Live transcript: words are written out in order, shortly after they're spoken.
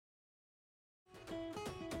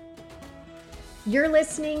You're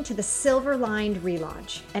listening to the Silver Lined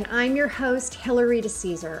Relaunch, and I'm your host, Hilary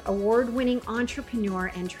DeCesare, award-winning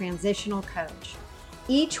entrepreneur and transitional coach.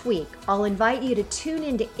 Each week, I'll invite you to tune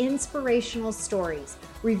into inspirational stories,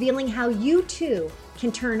 revealing how you too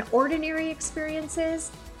can turn ordinary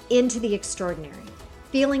experiences into the extraordinary.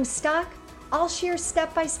 Feeling stuck? I'll share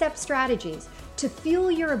step-by-step strategies to fuel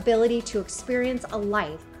your ability to experience a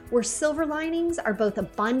life where silver linings are both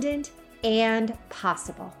abundant and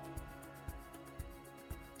possible.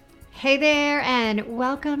 Hey there, and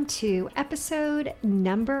welcome to episode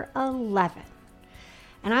number 11.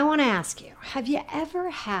 And I want to ask you, have you ever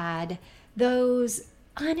had those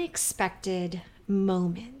unexpected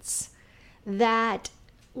moments that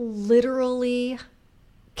literally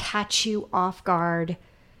catch you off guard?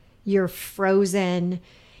 You're frozen.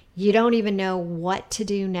 You don't even know what to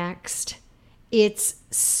do next. It's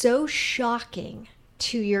so shocking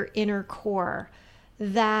to your inner core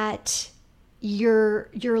that you're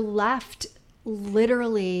left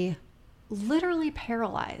literally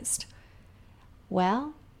paralyzed.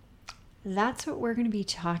 Well, that's what we're going to be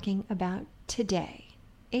talking about today,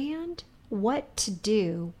 and what to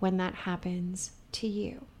do when that happens to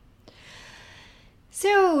you.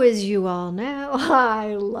 So, as you all know,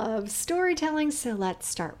 I love storytelling, so let's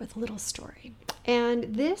start with a little story.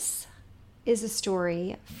 And this is a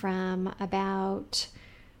story from about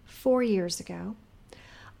 4 years ago.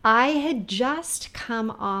 I had just come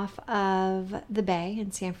off of the Bay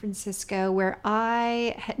in San Francisco, where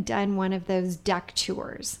I had done one of those duck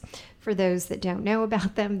tours. For those that don't know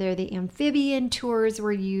about them, they're the amphibian tours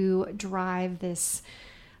where you drive this,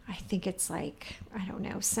 I think it's like, I don't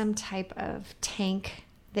know, some type of tank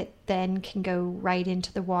that then can go right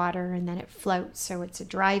into the water and then it floats. So it's a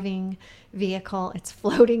driving vehicle, it's a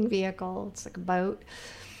floating vehicle, it's like a boat.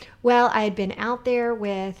 Well, I had been out there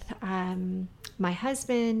with my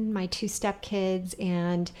husband, my 2 stepkids,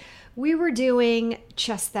 and we were doing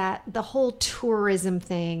just that, the whole tourism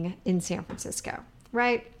thing in San Francisco,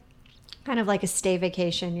 right? Kind of like a stay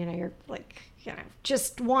vacation, you're like,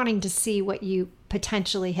 just wanting to see what you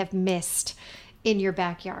potentially have missed in your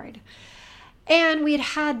backyard. And we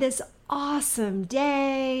had this awesome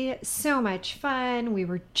day, so much fun. We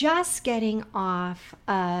were just getting off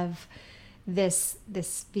of this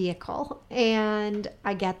vehicle, and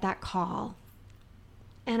I get that call.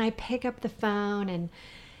 And I pick up the phone, and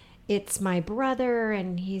it's my brother,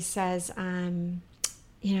 and he says,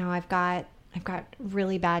 I've got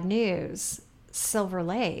really bad news. Silver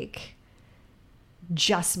Lake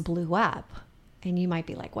just blew up. And you might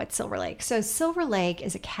be like, what's Silver Lake? So Silver Lake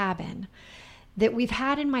is a cabin that we've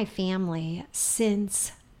had in my family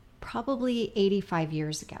since probably 85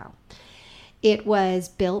 years ago. It was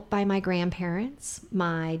built by my grandparents.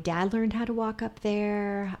 My dad learned how to walk up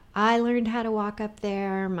there. I learned how to walk up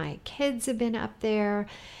there. My kids have been up there.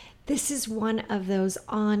 This is one of those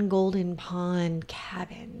on Golden Pond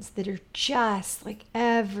cabins that are just like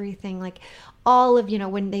everything, like all of,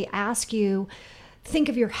 when they ask you, think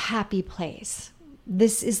of your happy place.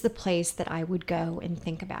 This is the place that I would go and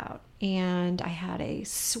think about. And I had a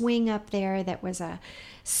swing up there that was a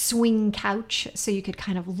swing couch, so you could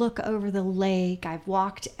kind of look over the lake. I've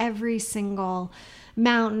walked every single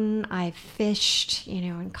mountain. I've fished,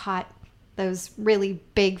 and caught those really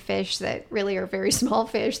big fish that really are very small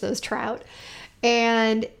fish, those trout.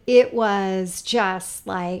 And it was just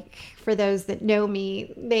like, for those that know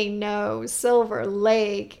me, they know Silver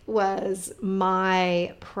Lake was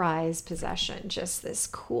my prized possession. Just this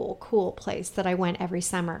cool place that I went every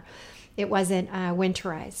summer. It wasn't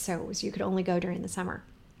winterized, so you could only go during the summer.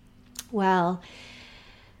 Well,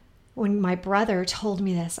 when my brother told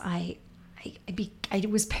me this, I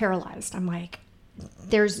was paralyzed. I'm like,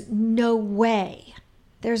 there's no way.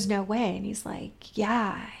 There's no way. And he's like,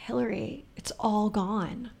 yeah, Hilary, it's all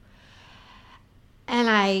gone. And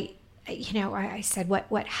I said,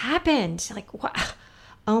 what happened? Like, what?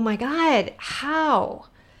 Oh my God, how?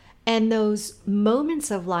 And those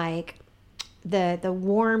moments of like, the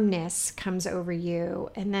warmness comes over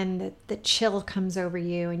you, and then the chill comes over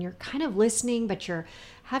you, and you're kind of listening, but you're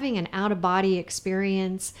having an out-of-body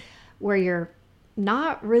experience where you're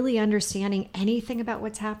not really understanding anything about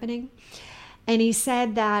what's happening. And he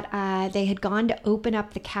said that they had gone to open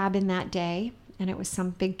up the cabin that day, and it was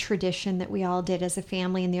some big tradition that we all did as a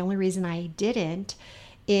family. And the only reason I didn't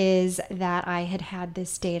is that I had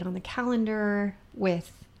this date on the calendar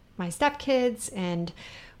with my stepkids, and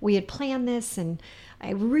we had planned this, and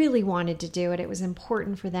I really wanted to do it. It was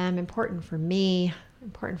important for them, important for me,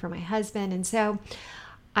 important for my husband. And so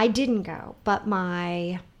I didn't go, but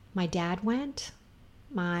my dad went,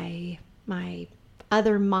 my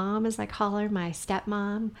other mom, as I call her, my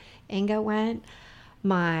stepmom, Inga, went.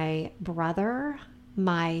 My brother,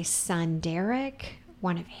 my son Derek,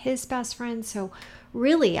 one of his best friends. So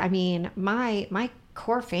really, I mean, my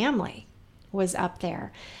core family was up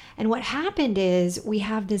there. And what happened is we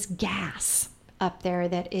have this gas up there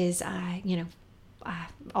that is,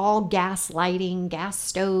 all gas lighting, gas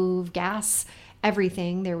stove, gas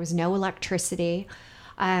everything. There was no electricity.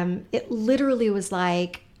 It literally was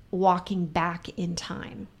like walking back in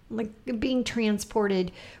time, like being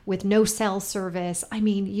transported with no cell service. I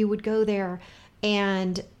mean, you would go there,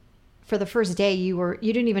 and for the first day you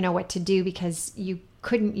didn't even know what to do because you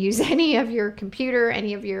couldn't use any of your computer,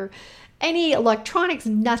 any electronics,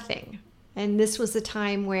 nothing. And this was a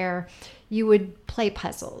time where you would play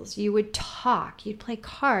puzzles, you would talk, you'd play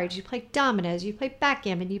cards, you'd play dominoes, you'd play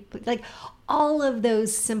backgammon, like all of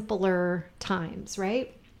those simpler times,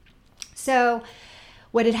 right? So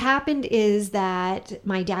what had happened is that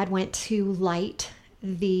my dad went to light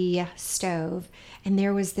the stove, and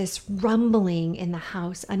there was this rumbling in the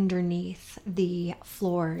house underneath the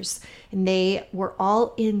floors, and they were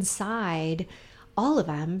all inside, all of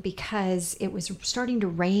them, because it was starting to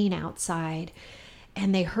rain outside,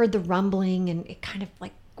 and they heard the rumbling, and it kind of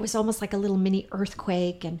like was almost like a little mini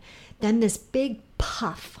earthquake. And then this big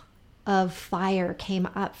puff of fire came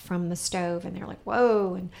up from the stove, and they're like,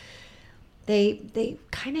 whoa. And they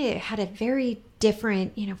kind of had a very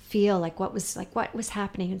different, feel, like what was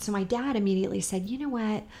happening. And so my dad immediately said, you know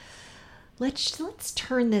what, let's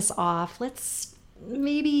turn this off. Let's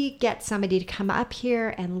maybe get somebody to come up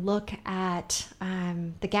here and look at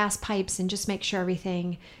the gas pipes and just make sure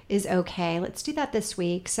everything is okay. Let's do that this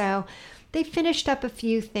week. So they finished up a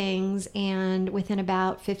few things, and within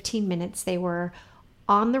about 15 minutes, they were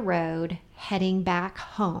on the road heading back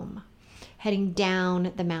home, heading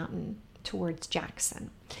down the mountain towards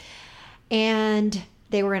Jackson. And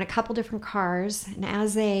they were in a couple different cars. And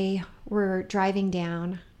as they were driving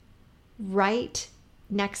down, right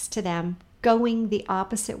next to them, going the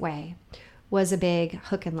opposite way, was a big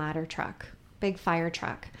hook and ladder truck, big fire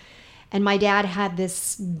truck. And my dad had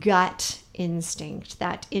this gut instinct,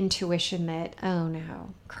 that intuition that, oh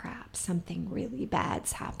no, crap, something really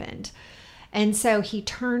bad's happened. And so he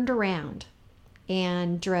turned around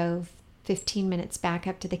and drove 15 minutes back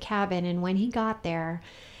up to the cabin. And when he got there,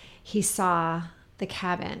 he saw the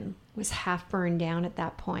cabin was half burned down at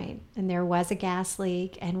that point, and there was a gas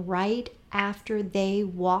leak. And right after they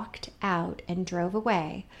walked out and drove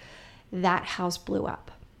away, that house blew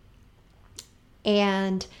up.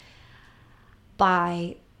 And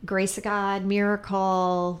by grace of God,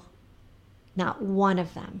 miracle, not one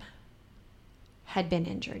of them had been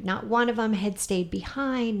injured. Not one of them had stayed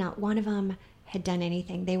behind. Not one of them had done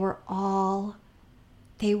anything. They were all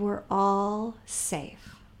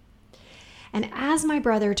safe. And as my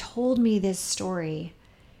brother told me this story,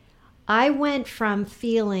 I went from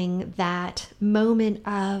feeling that moment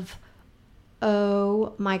of,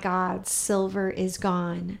 oh my God, silver is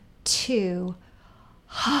gone, to,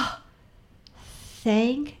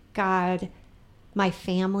 thank God my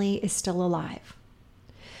family is still alive.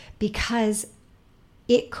 Because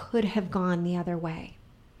it could have gone the other way.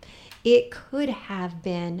 It could have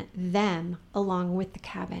been them along with the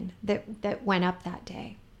cabin that went up that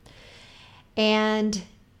day. And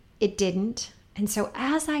it didn't. And so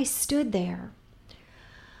as I stood there,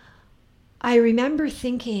 I remember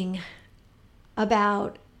thinking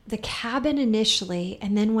about the cabin initially,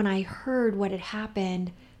 and then when I heard what had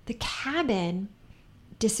happened, the cabin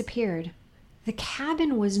disappeared. The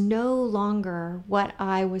cabin was no longer what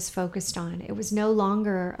I was focused on. It was no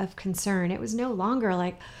longer of concern. It was no longer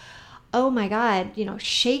like, oh my God,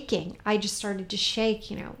 shaking. I just started to shake,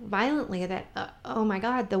 violently, that, oh my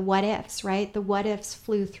God, the what ifs, right? The what ifs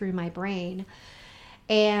flew through my brain.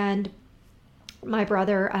 And my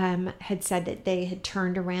brother had said that they had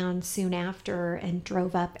turned around soon after and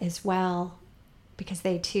drove up as well, because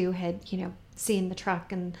they too had, seen the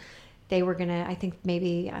truck, and they were going to, I think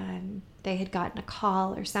maybe they had gotten a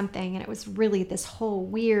call or something. And it was really this whole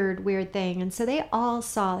weird thing. And so they all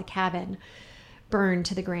saw the cabin burned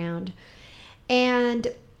to the ground.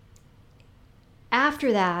 And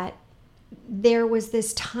after that, there was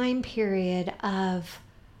this time period of,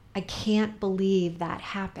 I can't believe that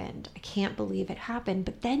happened. I can't believe it happened.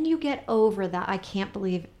 But then you get over that I can't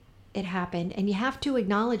believe it happened, and you have to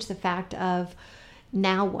acknowledge the fact of,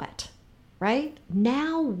 now what, right?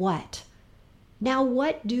 Now what? Now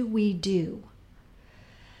what do we do?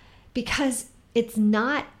 Because it's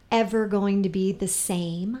not ever going to be the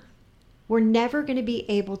same. We're never going to be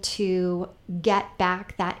able to get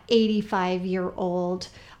back that 85-year-old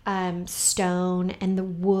stone and the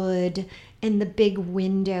wood and the big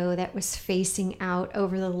window that was facing out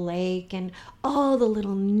over the lake and all the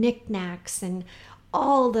little knickknacks and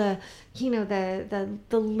all the,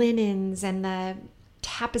 the linens and the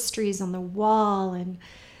tapestries on the wall and,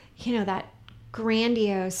 that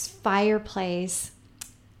grandiose fireplace.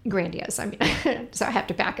 Grandiose. I mean, so I have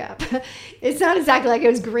to back up. It's not exactly like it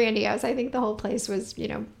was grandiose. I think the whole place was,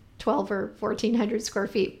 12 or 1400 square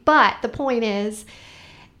feet. But the point is,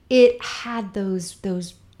 it had those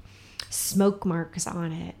smoke marks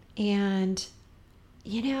on it. And,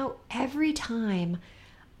 every time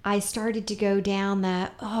I started to go down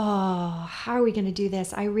how are we going to do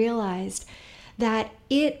this? I realized that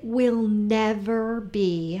it will never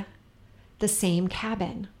be the same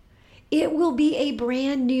cabin. It will be a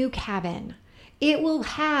brand new cabin. It will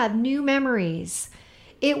have new memories.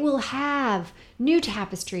 It will have new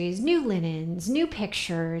tapestries, new linens, new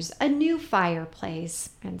pictures, a new fireplace.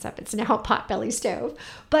 Ends up it's now a potbelly stove.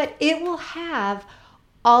 But it will have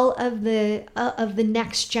all of the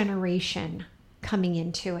next generation coming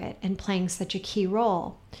into it and playing such a key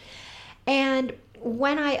role. And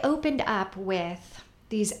when I opened up with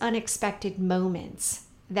these unexpected moments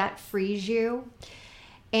that freeze you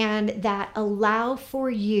and that allow for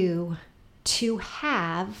you to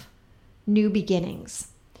have new beginnings.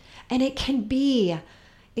 And it can be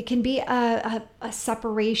a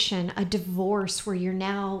separation, a divorce where you're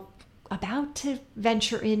now about to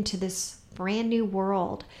venture into this brand new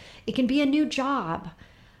world. It can be a new job.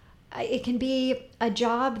 It can be a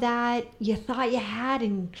job that you thought you had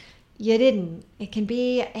and you didn't. It can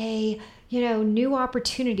be a, new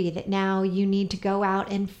opportunity that now you need to go out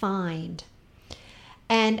and find.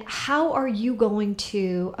 And how are you going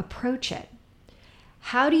to approach it?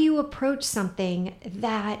 How do you approach something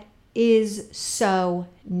that is so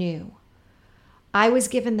new? I was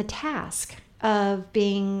given the task of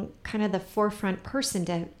being kind of the forefront person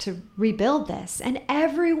to rebuild this. And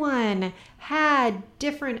everyone had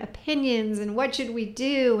different opinions and what should we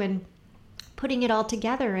do and putting it all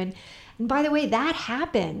together. And by the way, that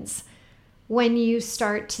happens when you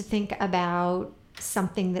start to think about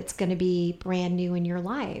something that's going to be brand new in your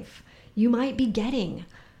life. You might be getting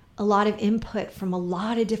a lot of input from a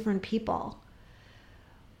lot of different people.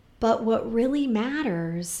 But what really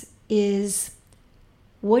matters is,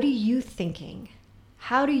 what are you thinking?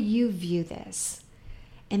 How do you view this?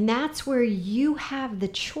 And that's where you have the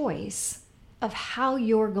choice of how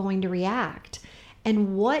you're going to react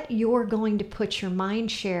and what you're going to put your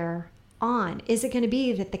mind share on. Is it going to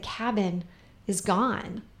be that the cabin is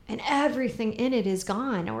gone and everything in it is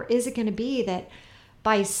gone? Or is it going to be that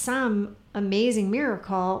by some amazing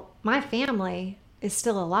miracle, my family is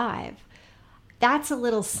still alive? That's a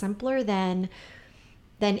little simpler than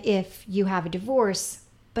if you have a divorce,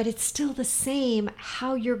 but it's still the same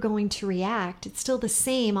how you're going to react. It's still the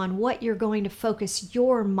same on what you're going to focus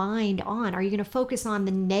your mind on. Are you going to focus on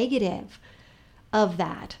the negative of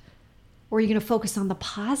that? Or are you going to focus on the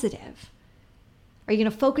positive? Are you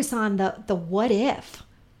going to focus on the what if?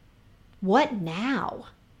 What now?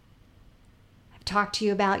 I've talked to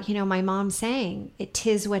you about, my mom saying, it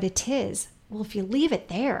 'tis what it is. Well, if you leave it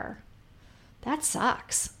there, that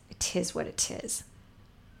sucks. It is what it is.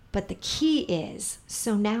 But the key is,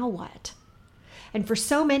 so now what? And for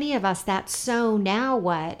so many of us, that so now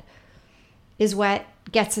what is what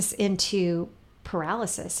gets us into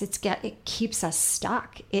paralysis. It keeps us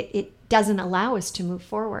stuck. It doesn't allow us to move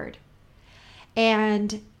forward.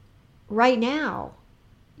 And right now,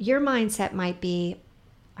 your mindset might be,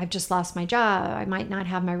 I've just lost my job. I might not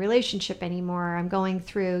have my relationship anymore. I'm going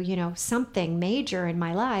through, something major in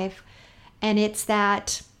my life. And it's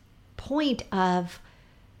that point of,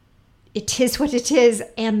 it is what it is,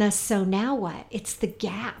 and the so now what? It's the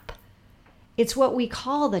gap. It's what we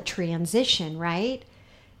call the transition, right?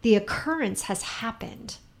 The occurrence has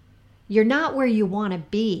happened. You're not where you want to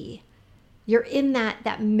be. You're in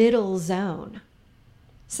that middle zone.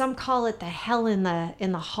 Some call it the hell in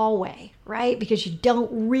the hallway, right? Because you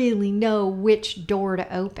don't really know which door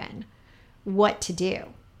to open, what to do,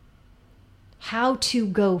 how to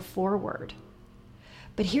go forward.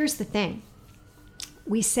 But here's the thing.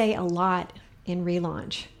 We say a lot in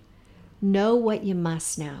relaunch, know what you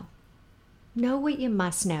must know. Know what you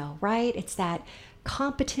must know, right? It's that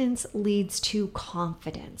competence leads to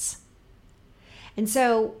confidence. And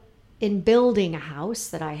so in building a house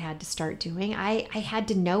that I had to start doing, I had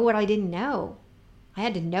to know what I didn't know. I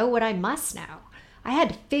had to know what I must know. I had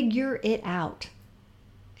to figure it out.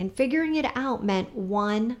 And figuring it out meant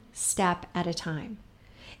one step at a time.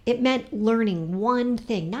 It meant learning one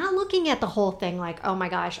thing, not looking at the whole thing like, oh my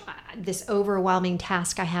gosh, this overwhelming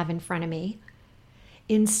task I have in front of me.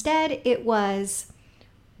 Instead, it was,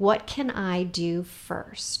 what can I do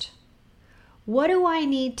first? What do I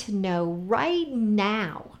need to know right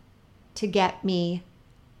now to get me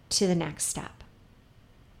to the next step?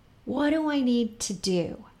 What do I need to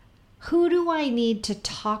do? Who do I need to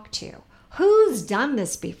talk to? Who's done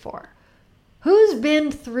this before? Who's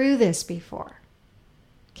been through this before?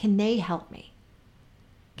 Can they help me?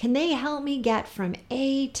 Can they help me get from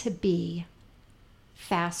A to B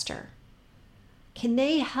faster? Can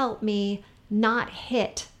they help me not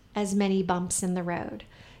hit as many bumps in the road?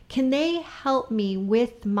 Can they help me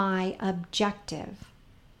with my objective?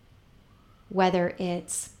 Whether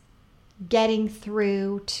it's getting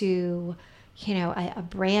through to, a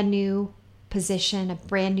brand new position, a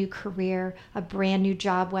brand new career, a brand new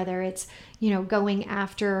job, whether it's, going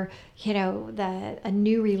after, a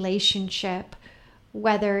new relationship,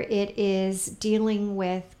 whether it is dealing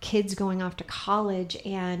with kids going off to college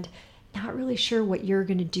and not really sure what you're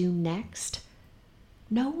going to do next.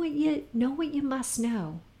 Know what you must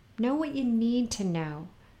know. Know what you need to know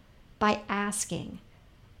by asking,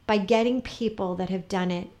 by getting people that have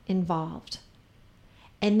done it involved.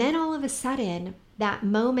 And then all of a sudden, that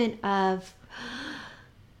moment of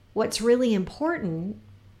what's really important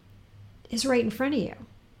is right in front of you.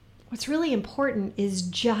 What's really important is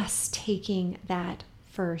just taking that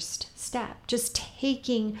first step, just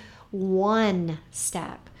taking one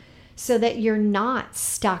step so that you're not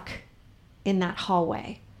stuck in that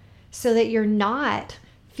hallway, so that you're not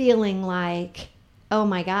feeling like, oh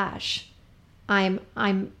my gosh, I'm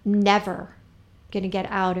never going to get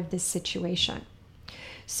out of this situation.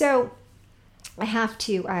 So I have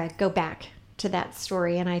to go back to that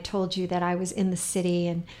story. And I told you that I was in the city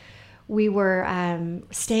and we were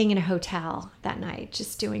staying in a hotel that night,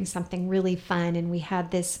 just doing something really fun. And we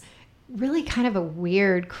had this really kind of a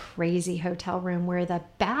weird, crazy hotel room where the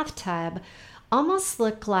bathtub almost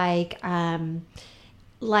looked like a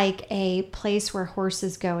place where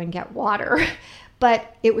horses go and get water.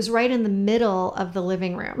 But it was right in the middle of the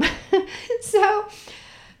living room. So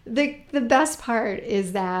the best part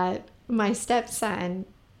is that my stepson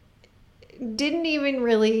didn't even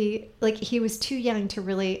really, he was too young to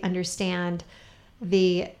really understand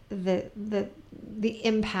the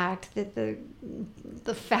impact, that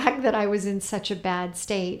the fact that I was in such a bad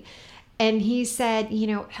state. And he said,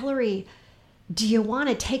 Hilary, do you want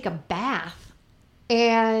to take a bath?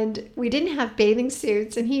 And we didn't have bathing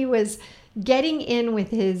suits, and he was getting in with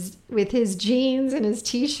his jeans and his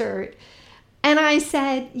t-shirt. And I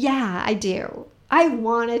said, yeah, I do. I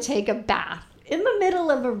want to take a bath in the middle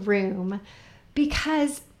of a room,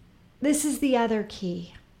 because this is the other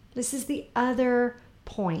key. This is the other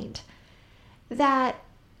point, that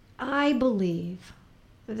I believe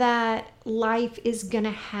that life is going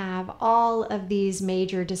to have all of these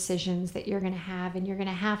major decisions that you're going to have, and you're going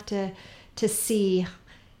to have to see,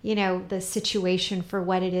 the situation for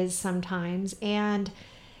what it is sometimes. And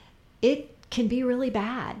it can be really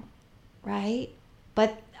bad, right?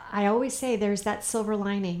 But I always say there's that silver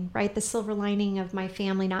lining, right? The silver lining of my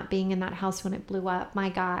family not being in that house when it blew up. My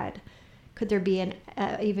God, could there be an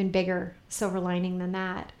even bigger silver lining than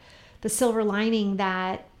that? The silver lining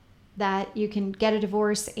that you can get a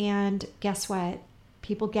divorce, and guess what?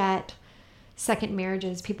 People get second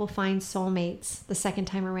marriages. People find soulmates the second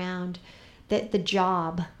time around. That the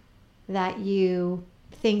job that you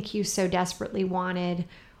think you so desperately wanted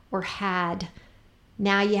or had,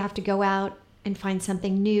 now you have to go out and find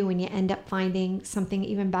something new, and you end up finding something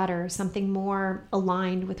even better, something more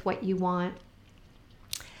aligned with what you want.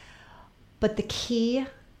 But the key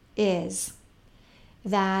is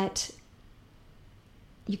that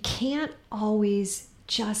you can't always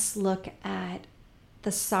just look at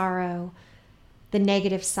the sorrow, the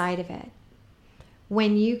negative side of it.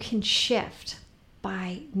 When you can shift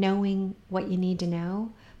by knowing what you need to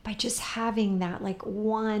know, by just having that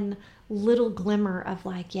one little glimmer of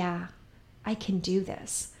yeah, I can do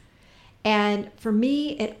this. And for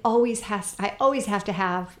me, I always have to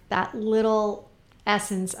have that little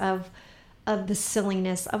essence of the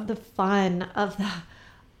silliness, of the fun, of the,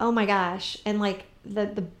 oh my gosh. And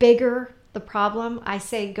the bigger the problem, I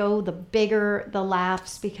say go the bigger the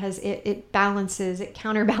laughs, because it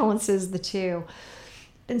counterbalances the two.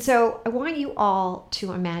 And so I want you all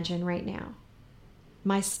to imagine right now,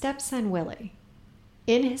 my stepson Willie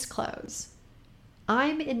in his clothes.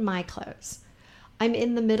 I'm in my clothes. I'm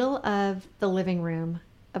in the middle of the living room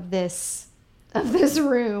of this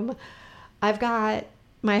room. I've got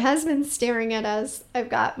my husband staring at us. I've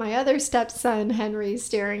got my other stepson, Henry,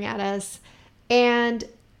 staring at us. And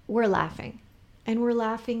we're laughing. And we're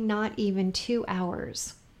laughing not even 2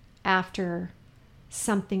 hours after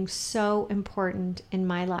something so important in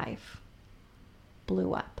my life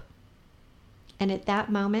blew up. And at that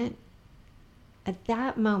moment,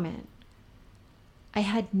 I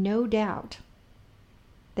had no doubt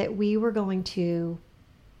that we were going to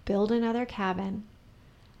build another cabin,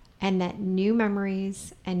 and that new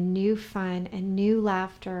memories and new fun and new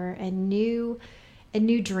laughter and new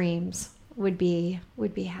dreams would be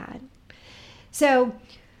had. So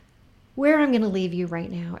where I'm going to leave you right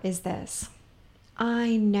now is this.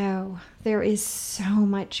 I know there is so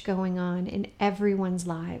much going on in everyone's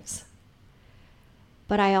lives,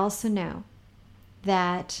 but I also know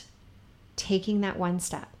that taking that one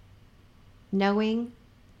step, knowing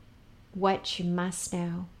what you must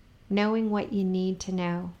know, knowing what you need to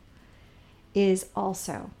know, is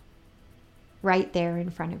also right there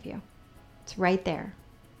in front of you. It's right there.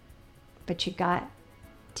 But you got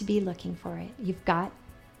to be looking for it. You've got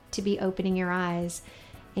to be opening your eyes,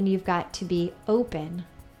 and you've got to be open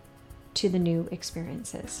to the new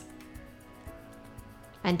experiences.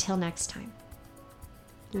 Until next time,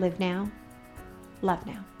 live now, love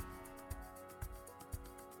now.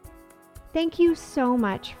 Thank you so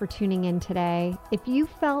much for tuning in today. If you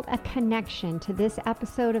felt a connection to this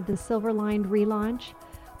episode of the Silverlined Relaunch,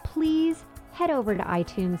 please head over to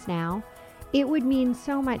iTunes now. It would mean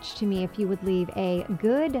so much to me if you would leave a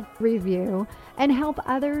good review and help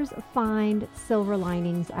others find silver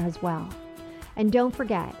linings as well. And don't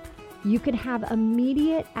forget, you can have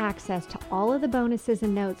immediate access to all of the bonuses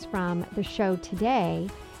and notes from the show today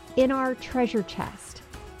in our treasure chest,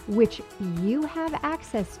 which you have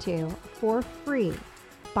access to for free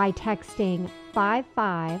by texting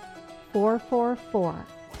 55444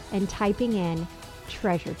 and typing in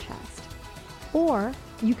treasure chest. Or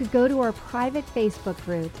you could go to our private Facebook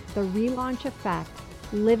group, The Relaunch Effect,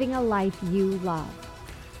 Living a Life You Love.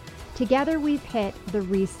 Together we've hit the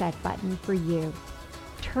reset button for you,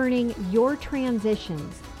 turning your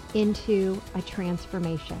transitions into a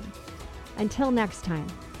transformation. Until next time,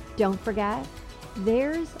 don't forget,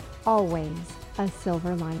 there's always a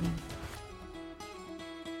silver lining.